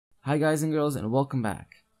Hi guys and girls, and welcome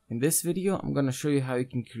back. In this video I'm going to show you how you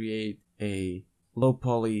can create a low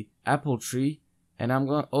poly apple tree, and I'm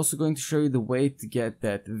also going to show you the way to get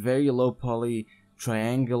that very low poly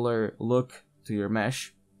triangular look to your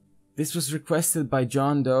mesh. This was requested by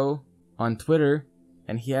John Doe on Twitter,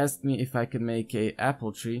 and he asked me if I could make a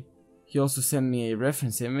apple tree. He also sent me a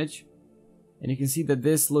reference image, and you can see that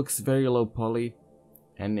this looks very low poly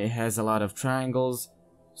and it has a lot of triangles,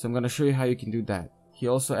 so I'm going to show you how you can do that. He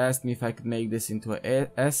also asked me if I could make this into an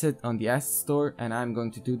asset on the asset store, and I'm going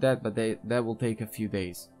to do that, but that will take a few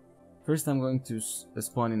days. First I'm going to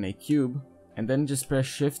spawn in a cube, and then just press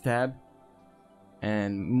shift tab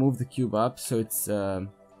and move the cube up so it's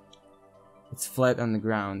flat on the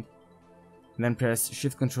ground. And then press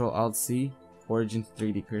shift control alt C, origin to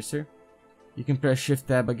 3D cursor. You can press shift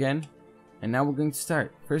tab again, and now we're going to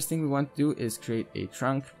start. First thing we want to do is create a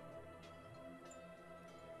trunk.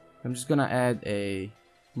 I'm just gonna add a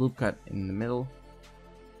loop cut in the middle.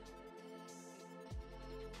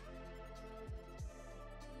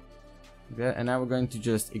 Okay, and now we're going to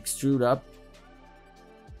just extrude up.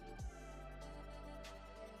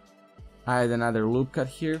 Add another loop cut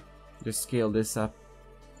here. Just scale this up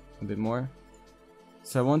a bit more.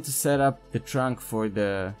 So I want to set up the trunk for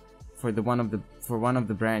one of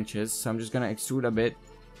the branches. So I'm just gonna extrude a bit,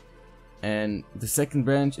 and the second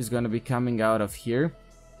branch is gonna be coming out of here.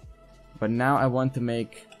 But now I want to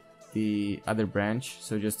make the other branch,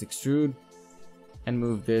 so just extrude and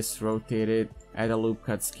move this, rotate it, add a loop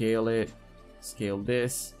cut, scale it, scale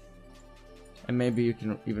this, and maybe you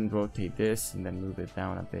can even rotate this and then move it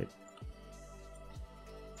down a bit.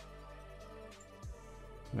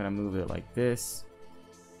 I'm gonna move it like this.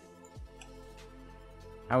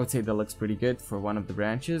 I would say that looks pretty good for one of the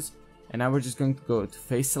branches. And now we're just going to go to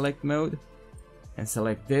face select mode and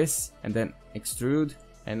select this and then extrude.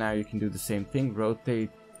 And now you can do the same thing,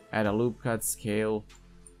 rotate, add a loop cut, scale,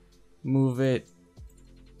 move it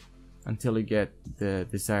until you get the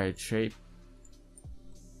desired shape.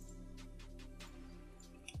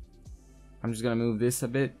 I'm just gonna move this a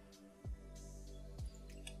bit.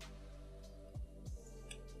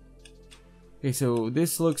 Okay, so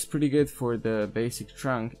this looks pretty good for the basic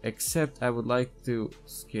trunk, except I would like to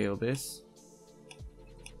scale this.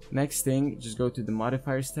 Next thing, just go to the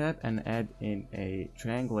modifiers tab and add in a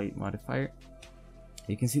triangulate modifier.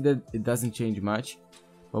 You can see that it doesn't change much,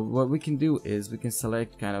 but what we can do is we can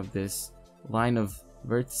select kind of this line of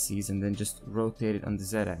vertices and then just rotate it on the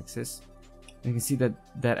z-axis. You can see that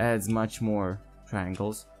that adds much more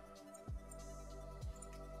triangles.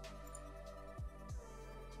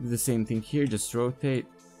 Do the same thing here, just rotate.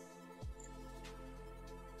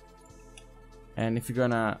 And if you're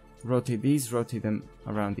gonna rotate these, rotate them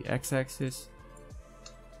around the x-axis.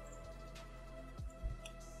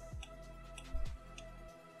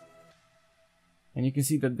 And you can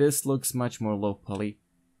see that this looks much more low poly.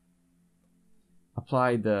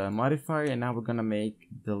 Apply the modifier, and now we're gonna make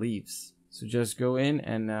the leaves. So just go in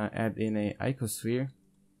and add in a icosphere.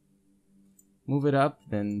 Move it up,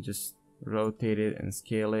 then just rotate it and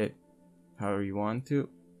scale it however you want to.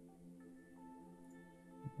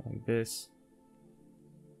 Like this.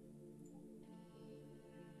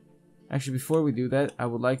 Actually, before we do that, I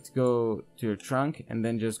would like to go to your trunk and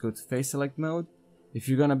then just go to face select mode. If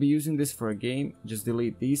you're gonna be using this for a game, just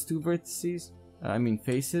delete these two vertices,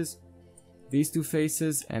 faces, these two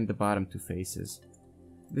faces and the bottom two faces.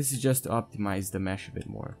 This is just to optimize the mesh a bit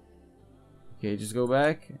more. Okay, just go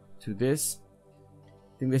back to this.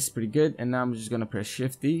 I think this is pretty good, and now I'm just gonna press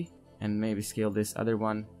Shift D and maybe scale this other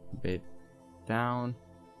one a bit down,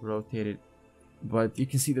 rotate it. But you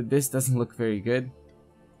can see that this doesn't look very good.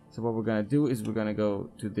 So what we're gonna do is we're gonna go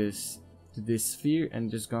to this sphere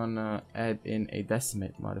and just gonna add in a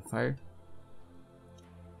decimate modifier,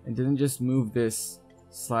 and then just move this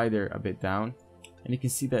slider a bit down, and you can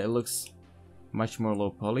see that it looks much more low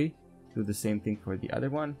poly. Do the same thing for the other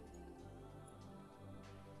one,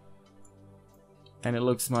 and it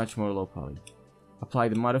looks much more low poly. Apply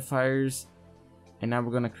the modifiers, and now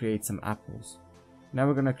we're gonna create some apples.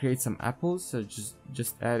 So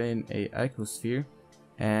just add in a icosphere.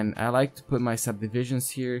 And I like to put my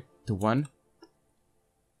subdivisions here to 1.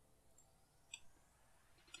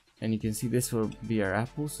 And you can see this will be our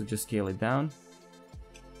apple, so just scale it down.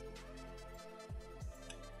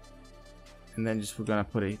 And then we're gonna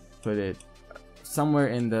put it somewhere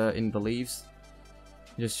in the leaves.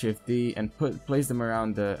 Just Shift D and place them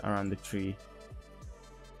around the tree.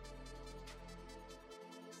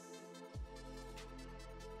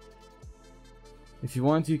 If you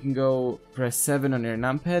want, you can go press 7 on your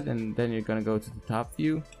numpad, and then you're gonna go to the top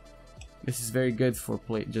view. This is very good for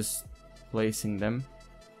just placing them.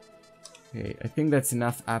 Okay, I think that's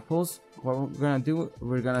enough apples. What we're gonna do,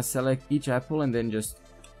 we're gonna select each apple and then just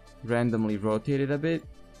randomly rotate it a bit.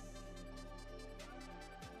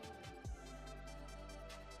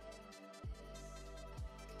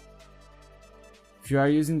 If you are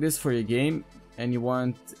using this for your game and you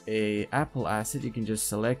want a apple asset, you can just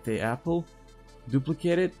select a apple,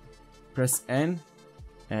 duplicate it, press N,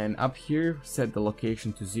 and up here set the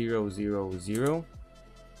location to 0, 0, 0,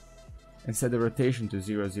 and set the rotation to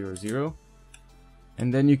 0, 0, 0.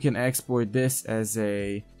 And then you can export this as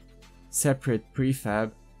a separate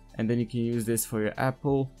prefab, and then you can use this for your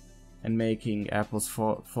apple and making apples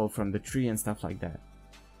fall from the tree and stuff like that.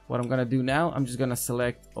 What I'm gonna do now, I'm just gonna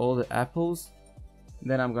select all the apples,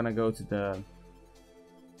 then I'm gonna go to the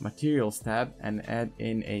materials tab and add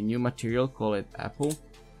in a new material, call it apple.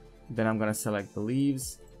 Then I'm gonna select the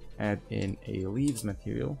leaves, add in a leaves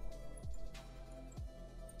material,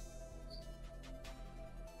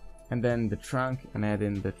 and then the trunk, and add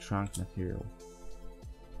in the trunk material.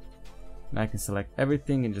 And I can select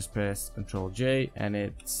everything and just press Ctrl J and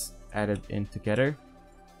it's added in together.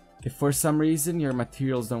 If for some reason your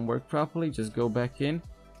materials don't work properly, just go back in,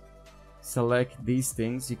 select these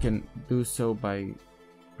things. You can do so by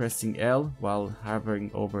pressing L while hovering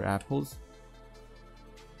over apples,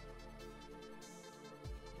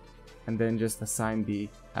 and then just assign the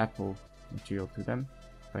apple material to them.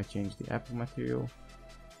 If I change the apple material,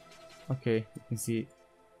 okay, you can see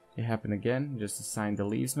it happened again. Just assign the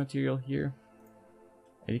leaves material here,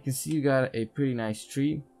 and you can see you got a pretty nice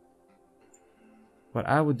tree. What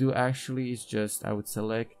I would do actually is just I would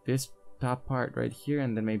select this top part right here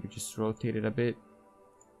and then maybe just rotate it a bit.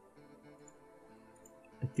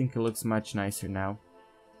 I think it looks much nicer now.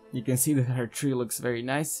 You can see that our tree looks very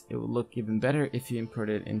nice. It would look even better if you import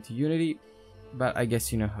it into Unity, but I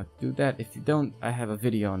guess you know how to do that. If you don't, I have a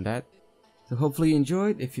video on that. So hopefully you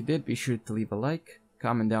enjoyed. If you did, be sure to leave a like,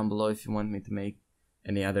 comment down below if you want me to make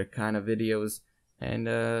any other kind of videos, and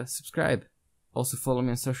subscribe. Also follow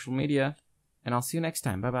me on social media, and I'll see you next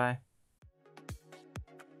time. Bye bye.